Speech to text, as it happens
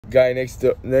Guy next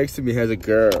to me has a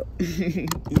girl.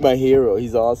 He's my hero.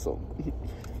 He's awesome.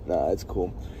 Nah, it's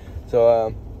cool.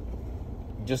 So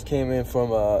just came in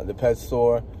from the pet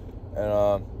store,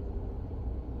 and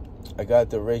I got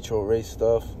the Rachel Ray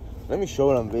stuff. Let me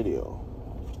show it on video.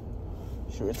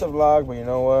 Sure, it's a vlog, but you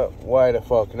know what? Why the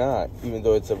fuck not? Even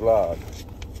though it's a vlog.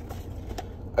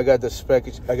 I got this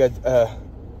package. I got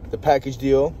the package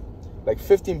deal, like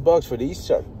 $15 for these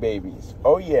shark babies.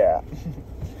 Oh yeah.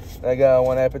 I got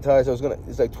one appetizer.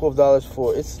 It's like $12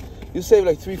 for you save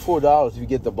like $3-4 if you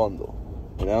get the bundle.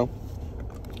 You know,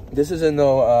 this isn't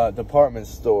no department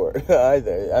store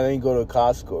either. I didn't go to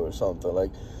Costco or something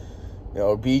like,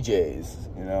 or BJ's.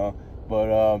 You know,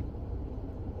 but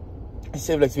you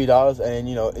save like $3, and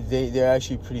you know they're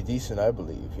actually pretty decent, I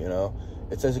believe. You know,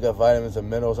 it says it got vitamins and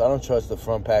minerals. I don't trust the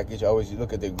front package. I always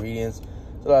look at the ingredients.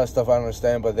 There's a lot of stuff I don't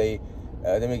understand, but they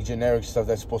make generic stuff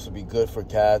that's supposed to be good for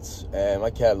cats, and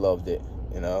my cat loved it.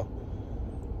 You know,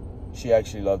 she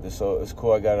actually loved it, so it's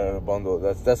cool. I got it in a bundle.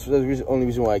 That's the only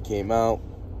reason why I came out.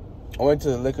 I went to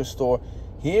the liquor store.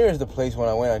 Here is the place when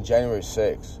I went on January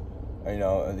 6th. You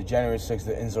know, the January 6th,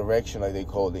 the insurrection, like they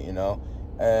called it. You know,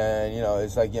 and you know,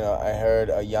 it's like, you know, I heard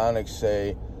Yannick say,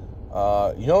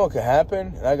 you know what could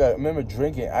happen? And I remember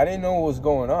drinking. I didn't know what was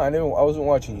going on. I wasn't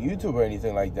watching YouTube or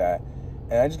anything like that.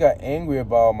 And I just got angry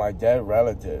about my dead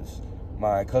relatives,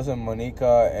 my cousin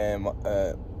Monica and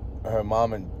her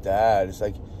mom and dad. It's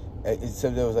like it's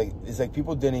like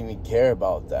people didn't even care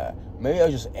about that. Maybe I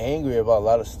was just angry about a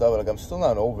lot of stuff. Like I'm still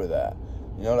not over that.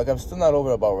 You know, like I'm still not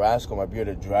over about Rascal, my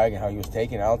bearded dragon, how he was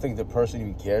taken. I don't think the person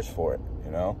even cares for it.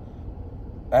 You know,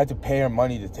 I had to pay her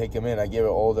money to take him in. I gave her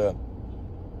all the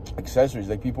accessories.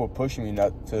 Like people were pushing me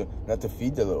not to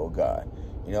feed the little guy.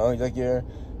 You know, like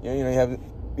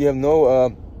you have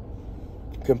no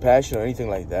compassion or anything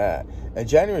like that. And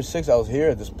January 6th, I was here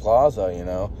at this plaza, you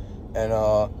know, and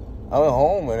I went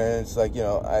home, and it's like, you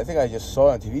know, I think I just saw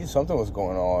on TV something was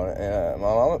going on, and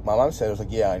my mom said, it was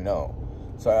like, yeah, I know.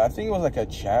 So I think it was like a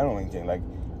channeling thing. Like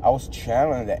I was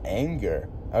channeling the anger.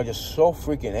 I was just so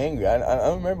freaking angry. I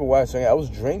don't remember why I was saying. I was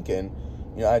drinking.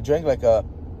 You know, I drank like I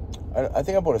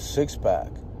think I bought a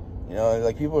 6-pack. You know,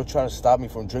 like people were trying to stop me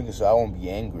from drinking so I won't be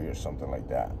angry or something like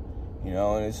that. You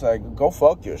know, and it's like, go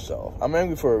fuck yourself. I'm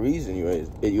angry for a reason, you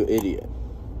idiot.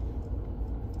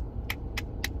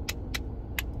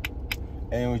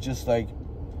 And it was just like,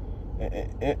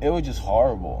 it was just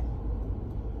horrible.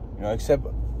 You know, except,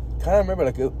 kind of remember,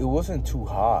 like, it wasn't too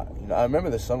hot. You know, I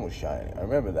remember the sun was shining. I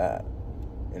remember that,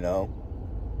 you know.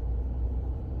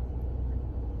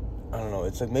 I don't know.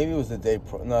 It's like, maybe it was the day,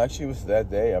 no, actually it was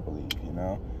that day, I believe, you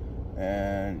know.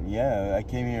 And, yeah, I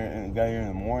came here and got here in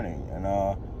the morning, and,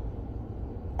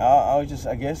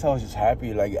 I guess I was just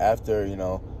happy, like, after, you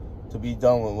know, to be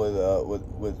done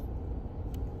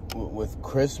with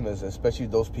Christmas, especially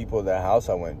those people at that house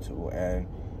I went to, and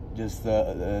just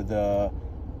the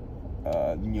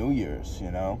New Year's, you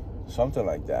know, something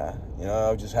like that. You know,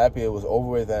 I was just happy it was over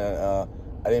with, and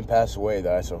I didn't pass away,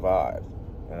 that I survived,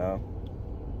 you know.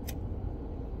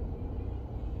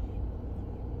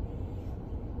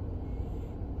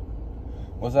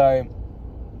 Was I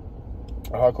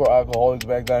a hardcore alcoholic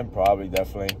back then? Probably,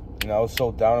 definitely. You know, I was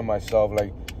so down on myself.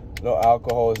 Like, no,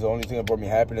 alcohol is the only thing that brought me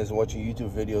happiness. And watching YouTube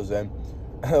videos and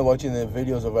watching the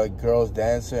videos of like girls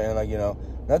dancing and, like, you know,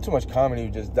 not too much comedy.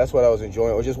 Just that's what I was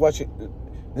enjoying. Or just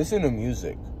listening to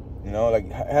music. You know,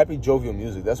 like happy, jovial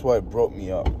music. That's what broke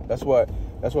me up. That's what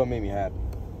made me happy.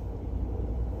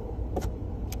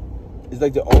 It's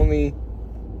like the only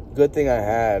good thing I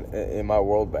had in my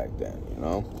world back then. You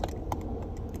know.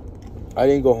 I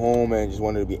didn't go home and just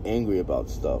wanted to be angry about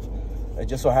stuff. It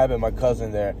just so happened my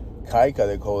cousin there, Kaika,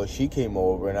 they call her, she came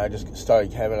over, and I just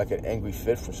started having like an angry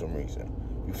fit for some reason.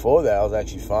 Before that, I was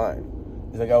actually fine.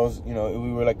 It's like I was, you know,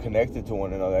 we were like connected to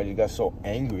one another. I just got so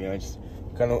angry, and I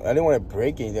didn't want to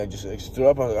break anything. I just like, stood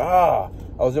up. I was like,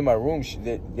 I was in my room.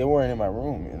 They weren't in my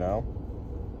room, you know.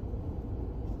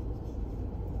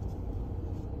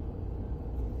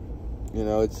 You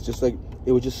know, it's just like,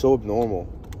 it was just so abnormal.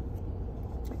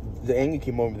 The anger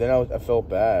came over, then I felt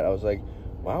bad. I was like,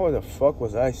 why the fuck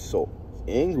was I so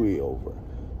angry over?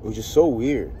 It was just so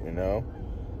weird, you know?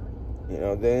 You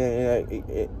know, then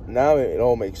now it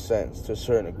all makes sense to a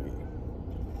certain degree.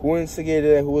 Who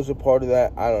instigated it? Who was a part of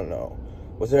that? I don't know.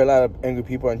 Was there a lot of angry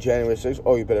people on January 6th?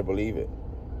 Oh, you better believe it,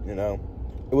 you know?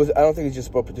 I don't think it's just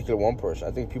about a particular one person.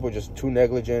 I think people are just too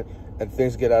negligent and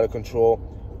things get out of control.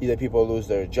 Either people lose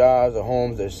their jobs, their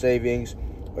homes, their savings,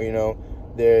 or, you know,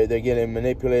 they're getting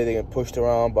manipulated, they're getting pushed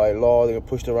around by law, they're getting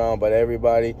pushed around by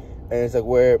everybody, and it's like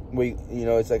you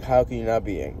know, it's like, how can you not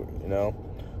be angry, you know?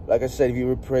 like I said, if you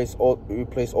replace all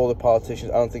the politicians,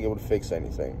 I don't think it would fix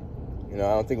anything. You know,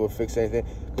 I don't think it would fix anything,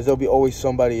 because there'll be always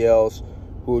somebody else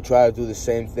who will try to do the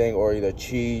same thing, or either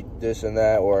cheat, this and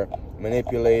that, or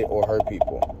manipulate or hurt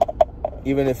people.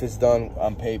 Even if it's done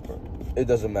on paper, it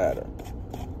doesn't matter.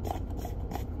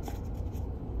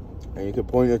 And you can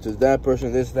point it to that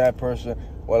person, that person.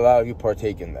 Well, a lot of you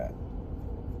partake in that.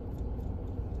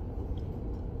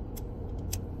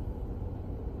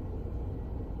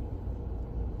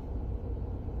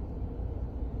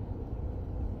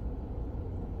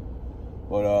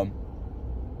 But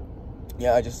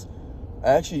yeah, I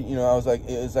actually, you know, I was like,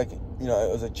 it was like, you know,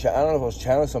 it was I don't know if I was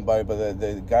challenging somebody, but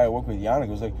the guy I worked with, Yannick,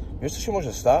 was like, "You're such a much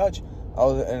starch."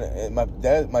 And my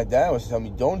dad was telling me,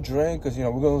 "Don't drink, because, you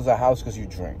know, we're gonna lose our house because you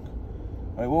drink."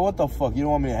 I'm like, well, what the fuck? You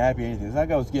don't want me to be happy or anything? It's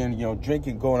like I was getting, you know,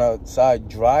 drinking, going outside,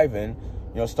 driving,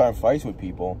 you know, starting fights with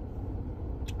people.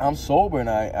 I'm sober, and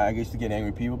I get to get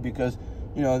angry with people because,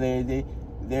 you know, they're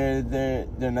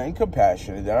not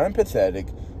incompassionate, they're not empathetic,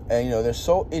 and, you know, they're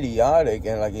so idiotic,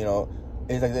 and, like, you know,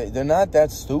 it's like they're not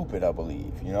that stupid, I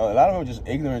believe. You know, a lot of them are just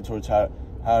ignorant towards how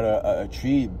to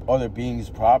treat other beings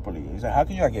properly. It's like, how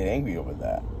can you not get angry over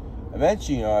that?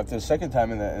 Eventually, you know, after the second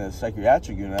time in the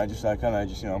psychiatric unit, I just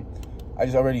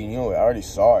already knew it. I already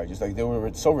saw it. Just like, they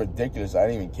were so ridiculous, I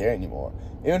didn't even care anymore.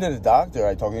 Even to the doctor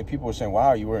I talked to, people were saying,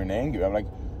 "Wow, you weren't angry." I'm like,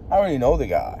 I already know the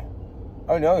guy.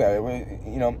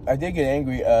 You know, I did get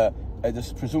angry at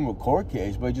this presumable court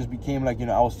case, but it just became like, you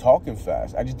know, I was talking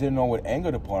fast. I just didn't know what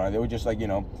angle to put on. They were just like, you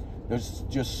know, they're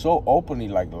just so openly,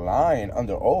 like, lying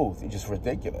under oath. It's just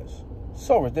ridiculous.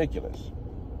 So ridiculous.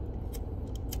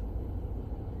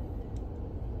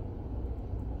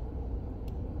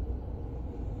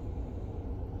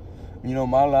 You know,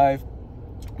 my life,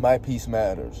 my peace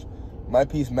matters. My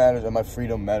peace matters, and my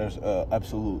freedom matters,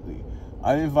 absolutely.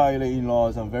 I didn't violate any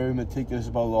laws. I'm very meticulous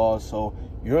about laws, so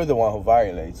you're the one who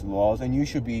violates laws, and you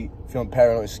should be feeling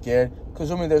paranoid, scared,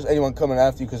 because assuming there's anyone coming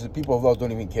after you, because the people of law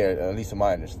don't even care, at least in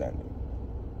my understanding.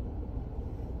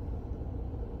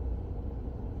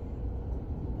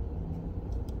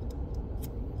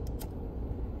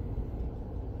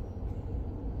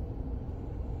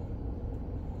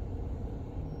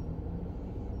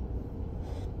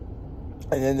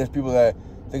 And then there's people that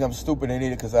think I'm stupid and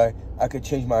idiot because I could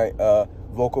change my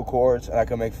vocal cords, and I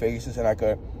could make faces, and I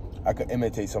could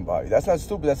imitate somebody. That's not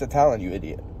stupid. That's a talent, you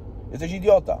idiot. Jesteś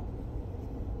idiota.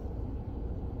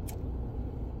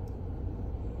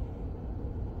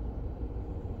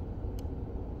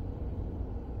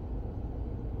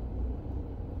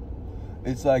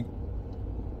 It's like,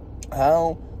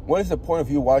 what is the point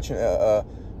of you watching a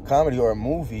comedy or a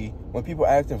movie when people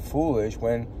are acting foolish,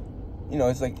 when, you know,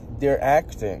 it's like they're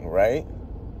acting, right?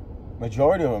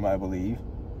 Majority of them, I believe,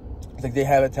 it's like they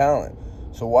have a talent.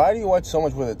 So why do you watch so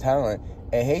much with a talent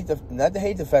and not to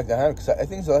hate the fact that I have it, because I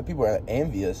think a lot of people are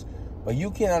envious, but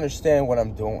you can't understand what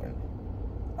I'm doing.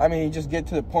 I mean, you just get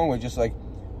to the point where just like,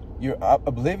 you're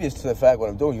oblivious to the fact what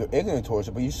I'm doing. You're ignorant towards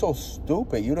it, but you're so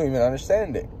stupid, you don't even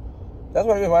understand it. That's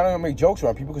why I don't make jokes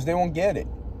around people, because they won't get it.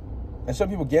 And some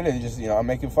people get it, just, you know, I'm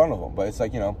making fun of them. But it's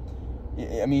like, you know,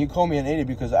 I mean, you call me an idiot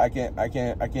because I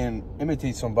can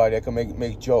imitate somebody. I can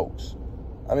make jokes.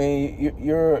 I mean,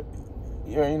 you're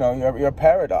a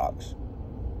paradox.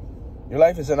 Your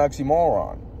life is an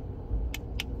oxymoron.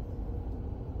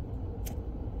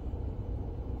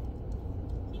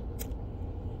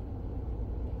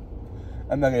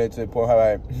 I'm not gonna get to the point how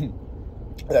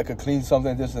I could clean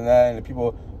something, this and that, and the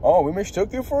people, "Oh, we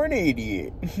mistook you for an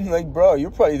idiot." Like, bro,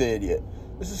 you're probably the idiot.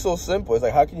 This is so simple. It's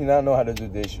like, how can you not know how to do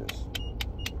dishes?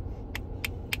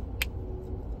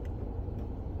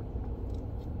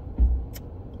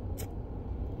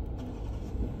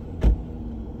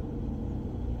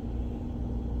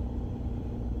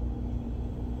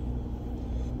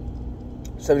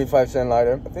 $0.75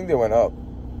 lighter. I think they went up.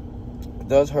 It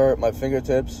does hurt my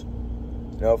fingertips,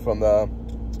 you know, from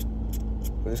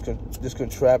this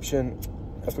contraption.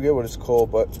 I forget what it's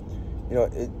called, but, you know,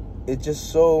 it's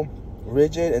just so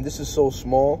rigid, and this is so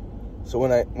small. So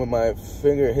when my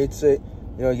finger hits it,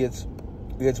 you know, it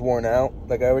gets worn out.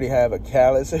 Like, I already have a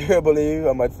callus here, I believe,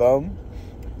 on my thumb.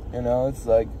 You know, it's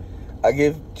like I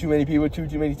give too many people too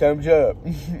many times up.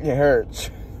 It hurts.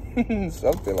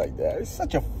 Something like that. It's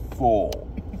such a fool.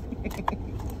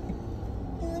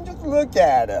 Just look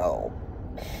at him.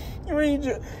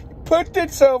 Put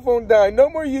that cell phone down. No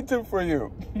more YouTube for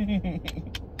you.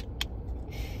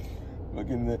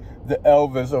 Looking the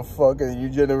Elvis of fucking your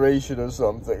generation or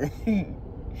something.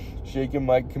 Shaking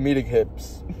my comedic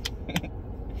hips.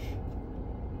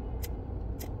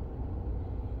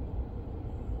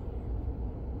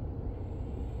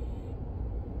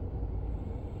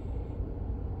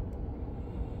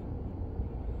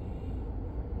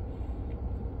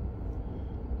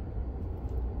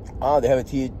 They have a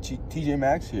TJ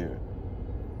Maxx here.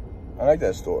 I like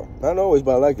that store. Not always,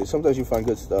 but I like it. Sometimes you find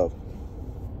good stuff.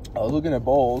 I was looking at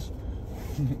bowls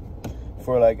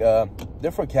for like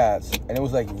different cats, and it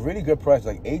was like really good price,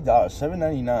 like $8,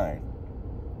 $7.99.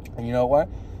 And you know what?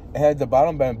 It had the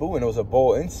bottom bamboo, and it was a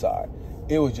bowl inside.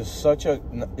 It was just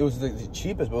it was the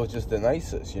cheapest, but it was just the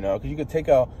nicest, you know, because you could take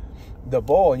out the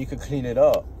bowl and you could clean it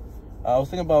up. I was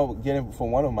thinking about getting it for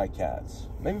one of my cats,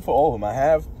 maybe for all of them. I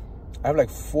have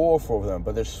like 4 of them,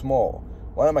 but they're small.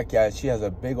 One of my cats, she has a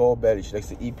big old belly. She likes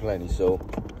to eat plenty. So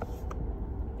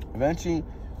eventually,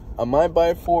 I might buy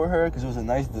it for her because it was a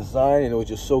nice design and it was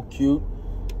just so cute.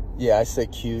 Yeah, I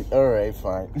said cute. All right,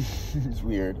 fine. It's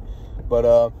weird,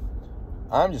 but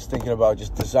I'm just thinking about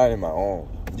just designing my own,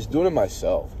 just doing it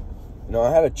myself. You know,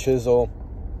 I had a chisel.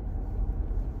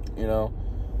 You know,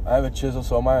 I have a chisel,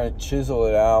 so I might chisel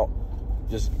it out.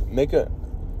 Just make a.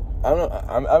 I don't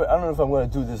know if I'm gonna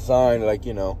do design like,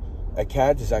 you know, a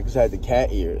cat design, because I had the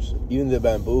cat ears, even the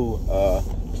bamboo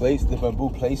bamboo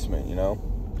placement. You know,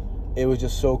 it was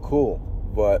just so cool.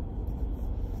 But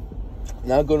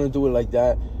not gonna do it like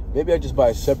that. Maybe I just buy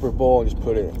a separate bowl and just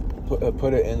put it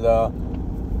in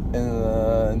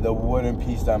the wooden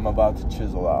piece that I'm about to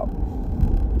chisel out.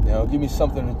 You know, give me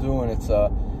something to do, and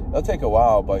it'll take a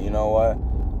while, but you know what?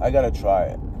 I gotta try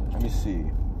it. Let me see.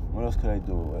 What else could I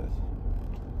do it with?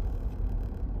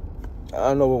 I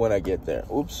don't know when I get there.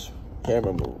 Oops,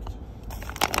 camera moved.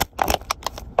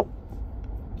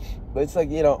 But it's like,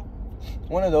 you know,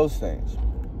 one of those things.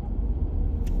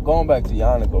 Going back to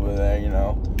Yannick over there, you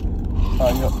know.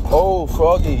 Oh,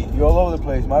 Froggy, you're all over the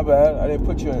place. My bad. I didn't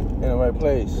put you in the right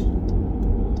place.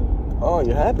 Oh,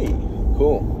 you're happy.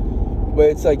 Cool. But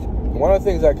it's like, one of the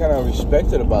things I kind of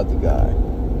respected about the guy,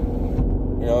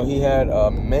 you know, he had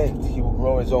mint. He would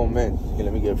grow his own mint. Okay,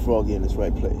 let me get Froggy in his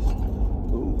right place.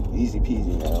 Ooh, easy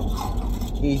peasy now.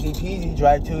 Easy peasy,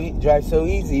 drive so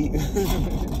easy.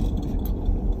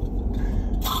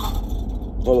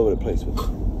 All over the place with it.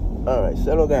 All right,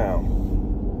 settle down.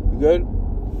 You good?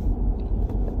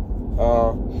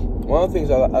 One of the things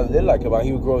I did like about him,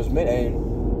 he would grow his mint,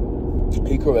 and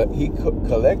he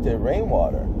collected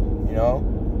rainwater. You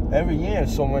know, every year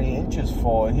so many inches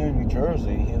fall. Here in New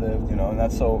Jersey, he lived, you know,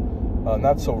 not so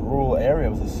rural area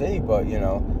of the city, but you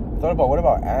know, thought about what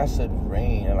about acid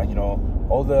rain and, like, you know,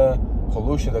 all the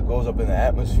pollution that goes up in the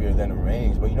atmosphere, then it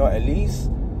rains. But you know, at least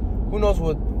who knows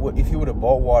what if he would have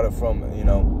bought water from, you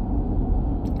know,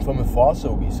 from a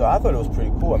faucet would be. So I thought it was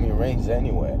pretty cool. I mean, it rains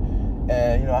anyway.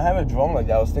 And, you know, I have a drum like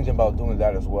that. I was thinking about doing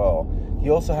that as well. He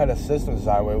also had a system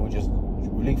design where it would just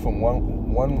leak from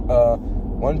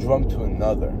one drum to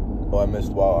another. Oh, I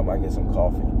missed. Wow, I might get some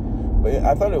coffee. But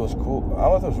I thought it was cool. I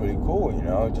thought it was really cool, you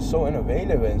know, just so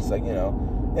innovative. And it's like, you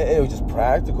know, it was just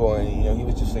practical. And, you know, he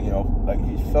was just like, you know, like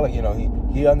he felt like, you know,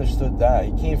 he understood that.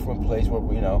 He came from a place where,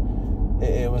 you know,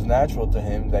 it was natural to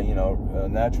him that, you know,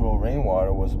 natural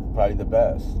rainwater was probably the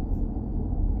best.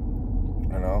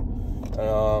 You know?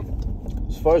 And,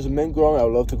 as far as mint growing, I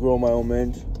would love to grow my own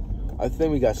mint. I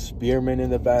think we got spearmint in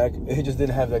the back. It just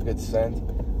didn't have that good scent.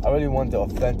 I really want the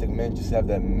authentic mint, just to have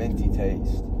that minty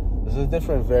taste. There's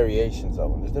different variations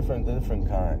of them. There's different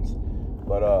kinds.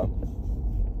 But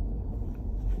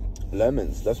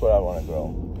lemons, that's what I want to grow.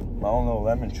 My own little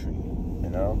lemon tree, you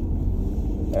know?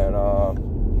 And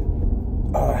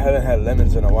I haven't had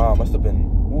lemons in a while. It must have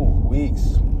been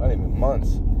weeks, not even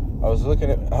months. I was looking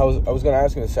at. I was gonna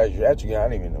ask him the strategy. I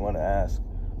didn't even want to ask.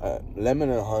 Lemon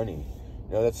and honey.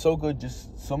 You know, that's so good.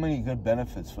 Just so many good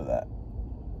benefits for that.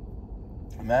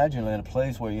 Imagine in a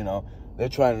place where, you know, they're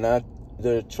trying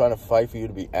to fight for you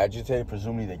to be agitated.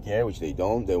 Presumably they care, which they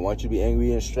don't. They want you to be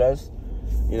angry and stressed.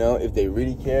 You know, if they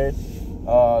really cared,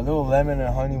 a little lemon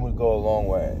and honey would go a long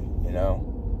way. You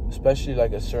know, especially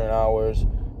like at certain hours,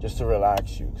 just to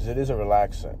relax you, because it is a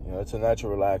relaxant. You know, it's a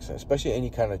natural relaxant. Especially any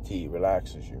kind of tea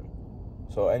relaxes you.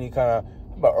 So any kind of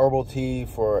herbal tea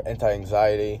for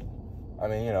anti-anxiety. I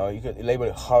mean, you know, you could label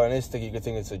it Hellenistic. You could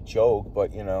think it's a joke,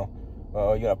 but you know,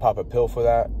 you're gonna pop a pill for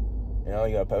that. You know,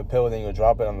 you're gonna pop a pill, then you're gonna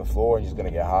drop it on the floor, and you're just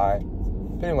gonna get high.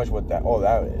 Pretty much what all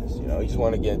that is. You know, you just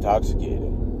want to get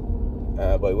intoxicated.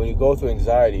 But when you go through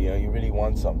anxiety, you know, you really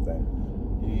want something.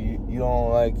 You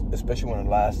don't like, especially when it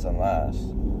lasts and lasts.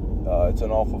 It's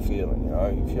an awful feeling. You know,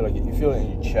 you feel it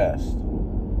in your chest.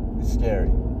 It's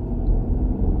scary.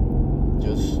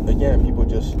 Just again, people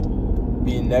just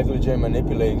being negligent,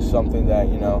 manipulating something that,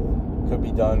 you know, could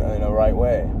be done in a right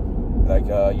way, like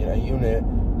you know, a unit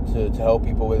to help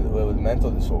people with mental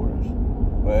disorders.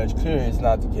 But it's clear it's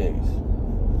not the case.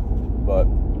 But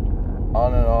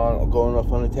on and on, going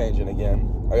off on a tangent again.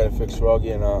 I gotta fix Froggy,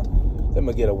 and I'm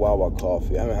gonna get a Wawa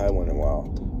coffee. I haven't had one in a while.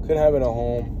 Couldn't have it at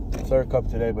home. Third cup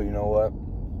today, but you know what?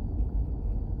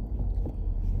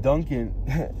 Dunkin'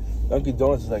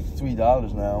 Donuts is like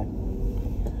 $3 now.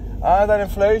 That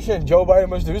inflation. Joe Biden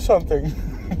must do something.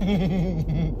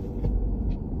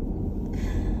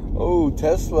 Oh,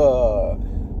 Tesla.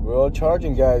 We're all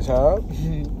charging guys, huh?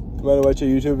 Want to watch a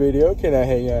YouTube video? Can I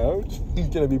hang out?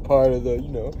 Can I be part of the,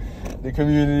 the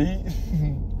community?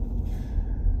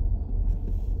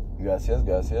 Gracias.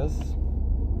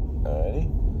 Alrighty.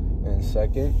 And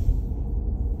second.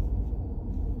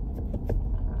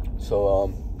 So,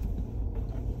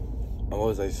 what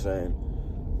was I saying?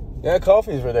 Yeah,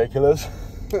 coffee is ridiculous.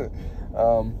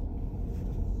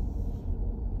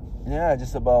 Yeah,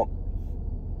 just about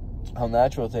how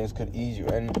natural things could ease you.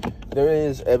 And there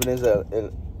is evidence that,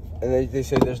 and they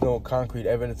say there's no concrete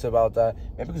evidence about that.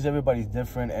 Maybe because everybody's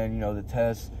different and, the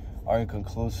tests are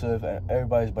inconclusive and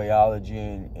everybody's biology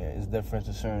is different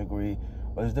to a certain degree.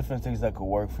 But there's different things that could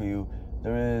work for you.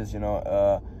 There is,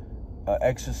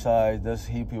 exercise does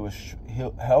help you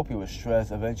with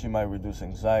stress. Eventually might reduce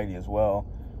anxiety as well.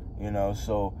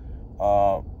 So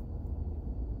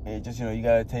it just, you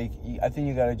gotta I think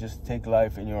you gotta just take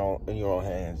life in your own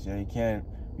hands. You can't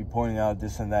be pointing out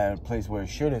this and that in a place where it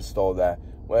should install that,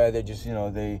 where they're just,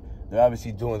 they're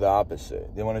obviously doing the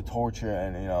opposite. They want to torture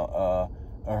and,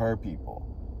 hurt people.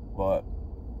 But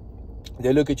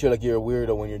they look at you like you're a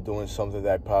weirdo when you're doing something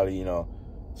that probably,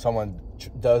 someone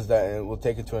does that and will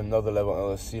take it to another level and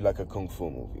let's see like a kung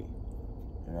fu movie,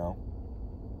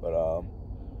 But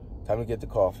time to get the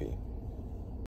coffee.